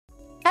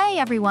Hi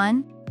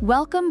everyone!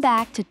 Welcome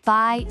back to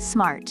Buy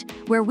Smart,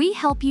 where we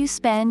help you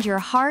spend your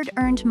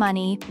hard-earned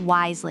money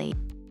wisely.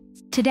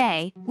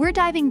 Today, we're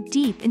diving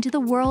deep into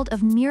the world of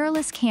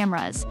mirrorless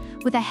cameras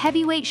with a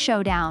heavyweight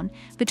showdown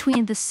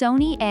between the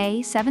Sony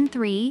a7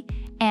 III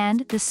and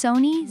the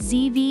Sony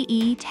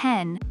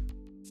ZV-E10.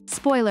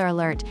 Spoiler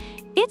alert,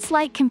 it's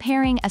like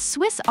comparing a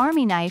Swiss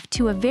Army knife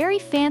to a very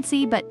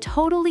fancy but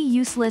totally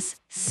useless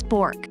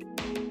spork.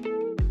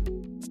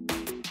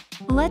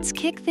 Let's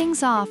kick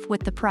things off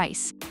with the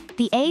price.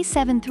 The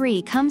a7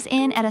 III comes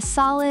in at a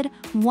solid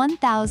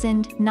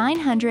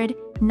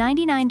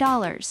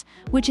 $1,999,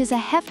 which is a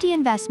hefty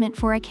investment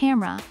for a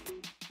camera.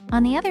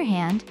 On the other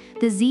hand,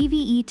 the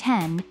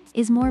ZV-E10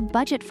 is more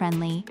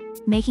budget-friendly,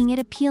 making it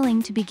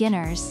appealing to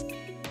beginners.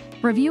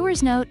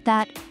 Reviewers note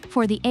that,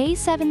 for the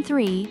a7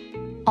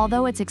 III,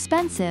 although it's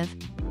expensive,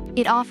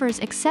 it offers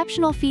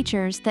exceptional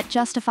features that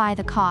justify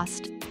the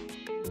cost.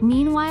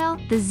 Meanwhile,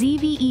 the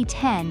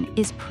ZV-E10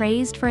 is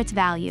praised for its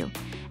value,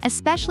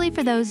 especially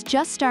for those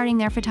just starting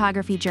their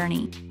photography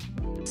journey.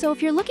 So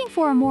if you're looking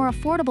for a more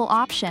affordable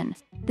option,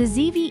 the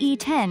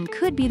ZV-E10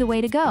 could be the way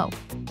to go.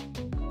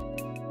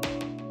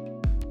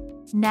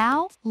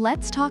 Now,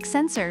 let's talk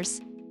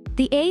sensors.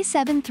 The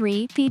a7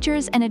 III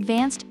features an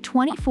advanced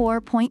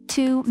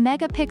 24.2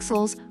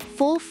 megapixels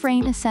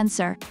full-frame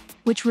sensor,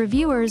 which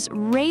reviewers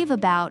rave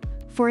about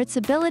for its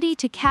ability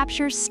to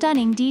capture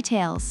stunning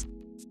details.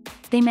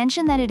 They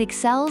mention that it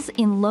excels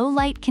in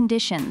low-light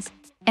conditions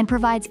and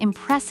provides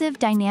impressive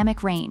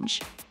dynamic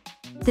range.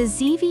 The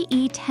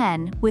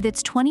ZV-E10, with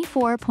its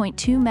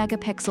 24.2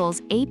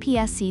 megapixels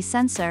APS-C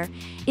sensor,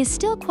 is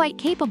still quite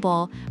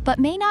capable but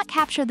may not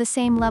capture the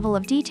same level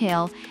of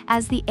detail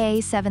as the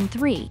a7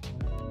 III.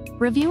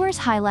 Reviewers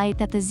highlight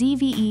that the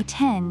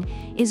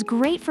ZV-E10 is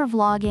great for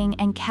vlogging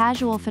and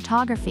casual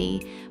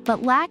photography,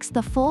 but lacks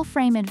the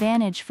full-frame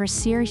advantage for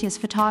serious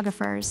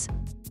photographers.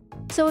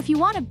 So if you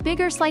want a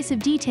bigger slice of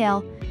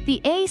detail, the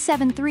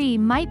a7 III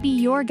might be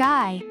your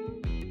guy.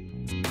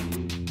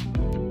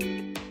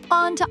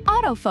 On to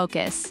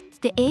autofocus.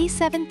 The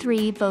a7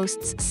 III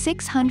boasts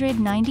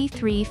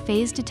 693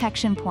 phase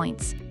detection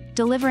points,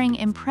 delivering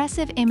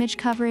impressive image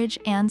coverage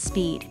and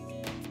speed.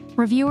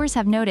 Reviewers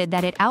have noted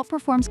that it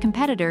outperforms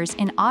competitors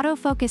in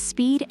autofocus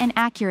speed and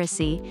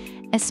accuracy,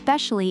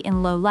 especially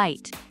in low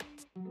light.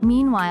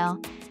 Meanwhile,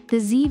 the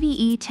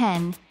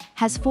ZV-E10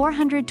 has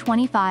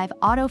 425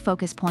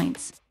 autofocus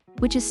points,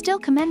 which is still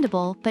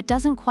commendable but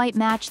doesn't quite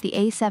match the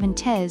a7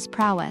 III's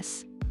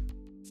prowess.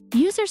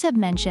 Users have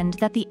mentioned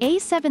that the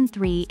a7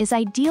 III is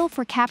ideal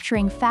for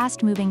capturing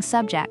fast-moving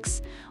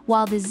subjects,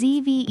 while the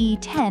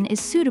ZV-E10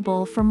 is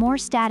suitable for more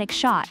static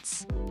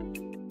shots.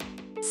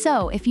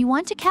 So, if you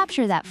want to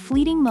capture that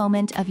fleeting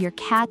moment of your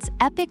cat's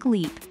epic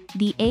leap,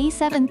 the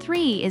a7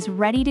 III is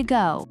ready to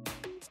go.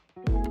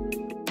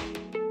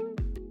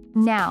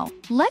 Now,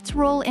 let's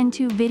roll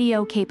into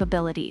video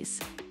capabilities.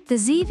 The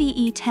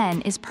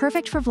ZV-E10 is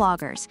perfect for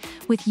vloggers,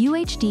 with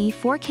UHD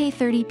 4K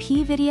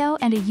 30p video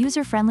and a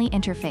user-friendly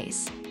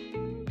interface.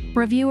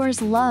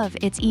 Reviewers love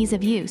its ease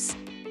of use,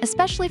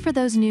 especially for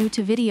those new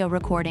to video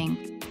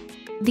recording.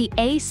 The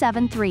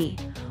a7 III,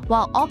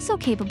 while also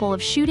capable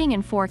of shooting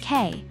in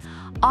 4K,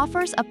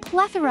 offers a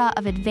plethora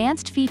of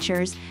advanced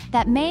features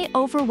that may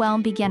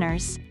overwhelm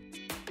beginners.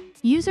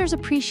 Users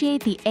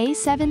appreciate the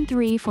a7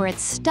 III for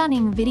its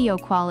stunning video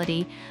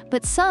quality,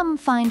 but some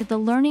find the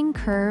learning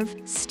curve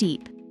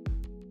steep.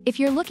 If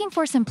you're looking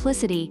for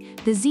simplicity,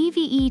 the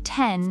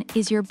ZV-E10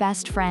 is your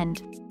best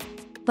friend.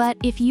 But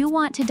if you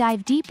want to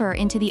dive deeper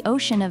into the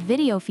ocean of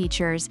video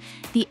features,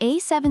 the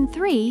a7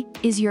 III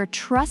is your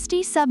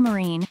trusty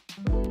submarine.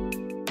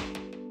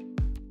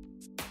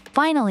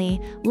 Finally,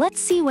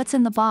 let's see what's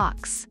in the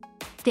box.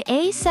 The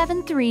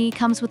a7 III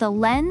comes with a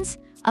lens,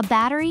 a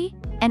battery,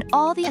 and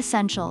all the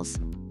essentials.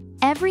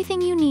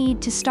 Everything you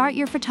need to start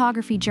your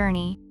photography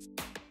journey.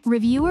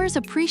 Reviewers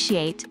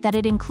appreciate that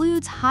it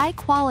includes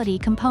high-quality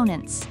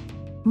components.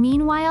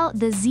 Meanwhile,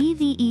 the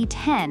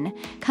ZV-E10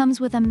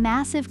 comes with a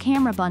massive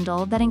camera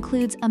bundle that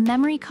includes a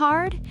memory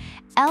card,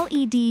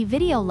 LED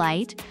video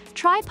light,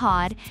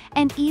 tripod,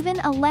 and even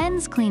a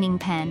lens cleaning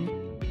pen.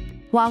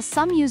 While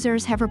some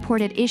users have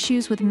reported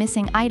issues with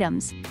missing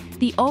items,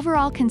 the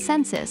overall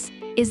consensus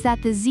is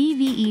that the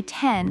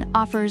ZV-E10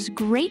 offers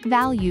great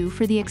value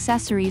for the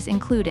accessories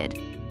included.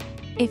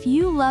 If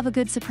you love a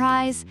good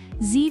surprise,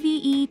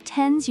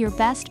 ZV-E10's your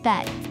best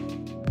bet.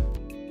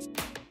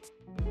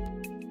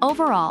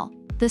 Overall,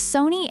 the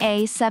Sony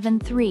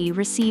a7 III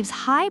receives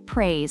high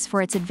praise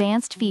for its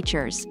advanced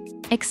features,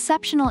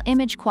 exceptional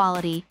image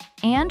quality,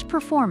 and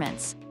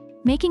performance,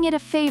 making it a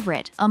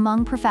favorite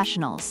among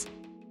professionals.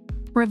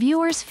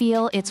 Reviewers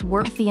feel it's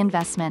worth the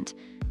investment,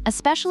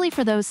 especially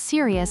for those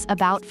serious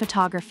about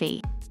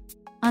photography.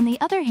 On the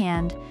other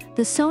hand,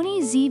 the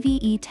Sony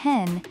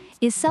ZV-E10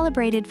 is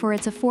celebrated for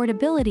its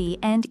affordability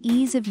and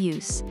ease of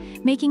use,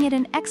 making it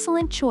an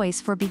excellent choice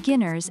for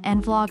beginners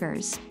and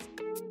vloggers.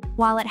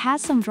 While it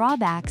has some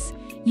drawbacks,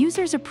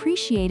 users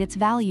appreciate its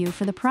value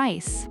for the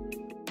price.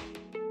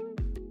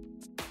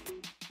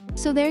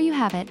 So there you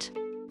have it.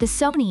 The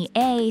Sony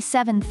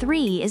A7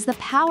 III is the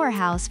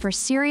powerhouse for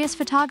serious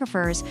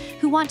photographers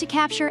who want to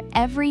capture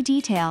every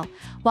detail,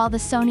 while the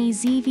Sony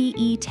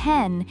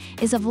ZV-E10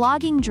 is a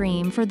vlogging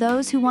dream for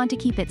those who want to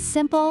keep it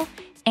simple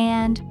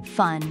and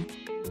fun.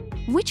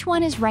 Which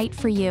one is right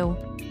for you?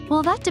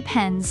 Well, that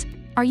depends.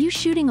 Are you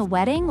shooting a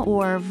wedding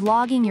or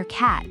vlogging your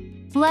cat?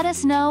 Let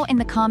us know in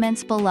the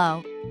comments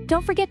below.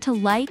 Don't forget to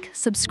like,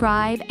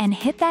 subscribe, and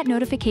hit that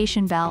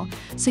notification bell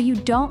so you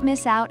don't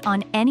miss out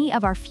on any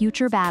of our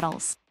future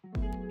battles.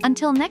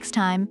 Until next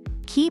time,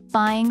 keep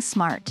buying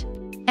smart.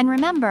 And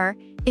remember,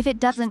 if it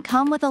doesn't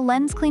come with a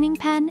lens cleaning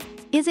pen,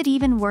 is it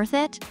even worth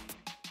it?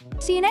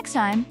 See you next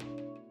time!